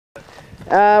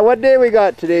What day we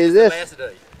got today? Is this? Last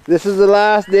day. This is the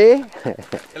last day?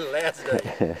 The last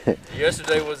day.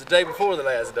 Yesterday was the day before the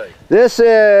last day. This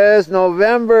is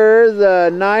November the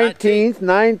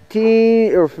 19th,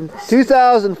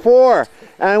 2004.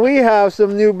 And we have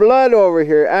some new blood over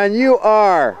here. And you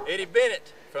are? Eddie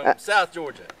Bennett from South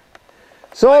Georgia.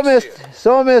 So,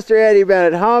 Mr. Eddie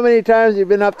Bennett, how many times have you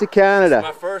been up to Canada? This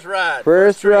is my first ride.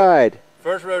 First ride.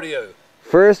 First rodeo.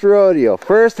 First rodeo.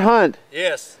 First hunt.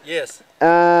 Yes, yes.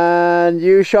 And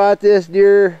you shot this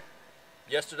deer?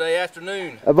 Yesterday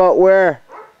afternoon. About where?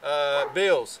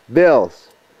 Bill's. Bill's.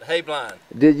 The hay blind.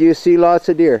 Did you see lots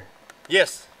of deer?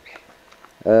 Yes.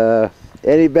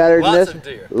 Any better than this? Lots of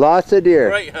deer. Lots of deer.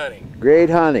 Great hunting. Great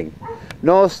hunting.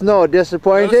 No snow.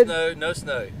 Disappointed? No snow, no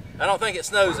snow. I don't think it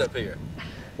snows up here.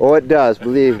 Oh, it does,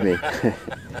 believe me.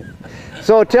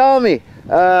 So tell me,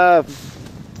 how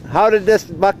did this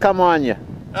buck come on you?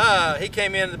 He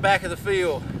came in the back of the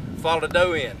field, followed a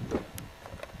doe in.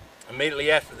 Immediately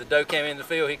after the doe came in the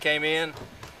field, he came in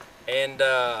and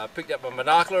picked up my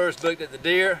binoculars, looked at the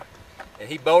deer, and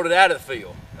he bolted out of the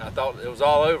field. And I thought it was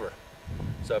all over.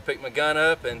 So I picked my gun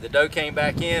up, and the doe came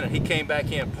back in, and he came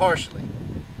back in partially.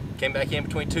 Came back in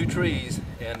between two trees,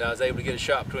 and I was able to get a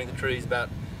shot between the trees about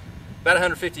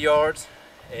 150 yards,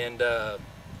 and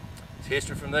it's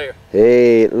history from there.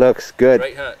 Hey, it looks good.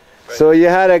 Great hunt. So you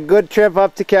had a good trip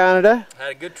up to Canada?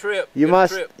 Had a good trip. You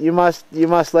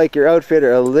must like your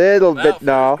outfitter a little bit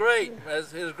now. It was great.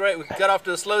 It was great. We got off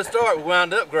to a slow start. We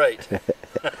wound up great.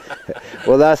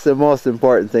 Well, that's the most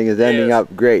important thing, is ending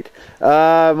up great.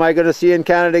 Am I going to see you in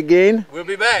Canada again? We'll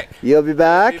be back. You'll be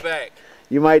back? We'll be back.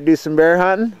 You might do some bear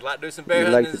hunting? I'd like to do some bear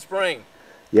hunting in the spring.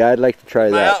 Yeah, I'd like to try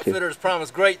that. My outfitter's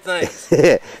promised great things.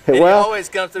 Well, he always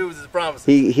comes through with his promises.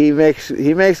 He makes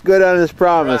good on his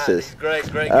promises. Right. He's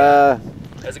great guy.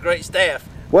 Has a great staff.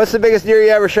 What's the biggest deer you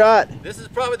ever shot? This is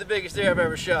probably the biggest deer I've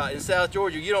ever shot. In South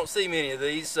Georgia, you don't see many of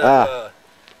these. So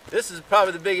this is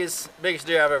probably the biggest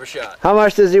deer I've ever shot. How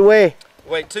much does he weigh?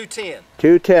 Weighed 210.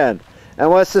 210. And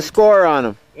what's the score on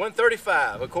him?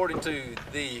 135, according to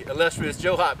the illustrious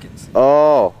Joe Hopkins.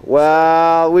 Oh,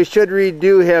 well, we should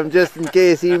redo him just in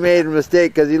case he made a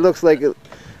mistake, because he looks like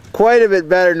quite a bit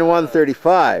better than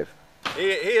 135.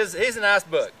 He's a nice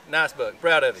buck. Nice buck.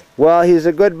 Proud of him. Well, he's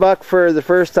a good buck for the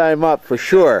first time up, for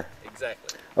sure.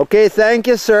 Exactly. Okay, thank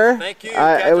you, sir. Thank you,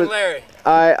 Captain Larry.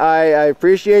 I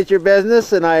appreciate your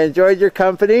business, and I enjoyed your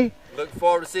company. Look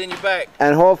forward to seeing you back.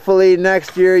 And hopefully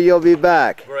next year you'll be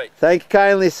back. Great. Thank you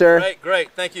kindly, sir.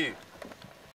 Great. Thank you.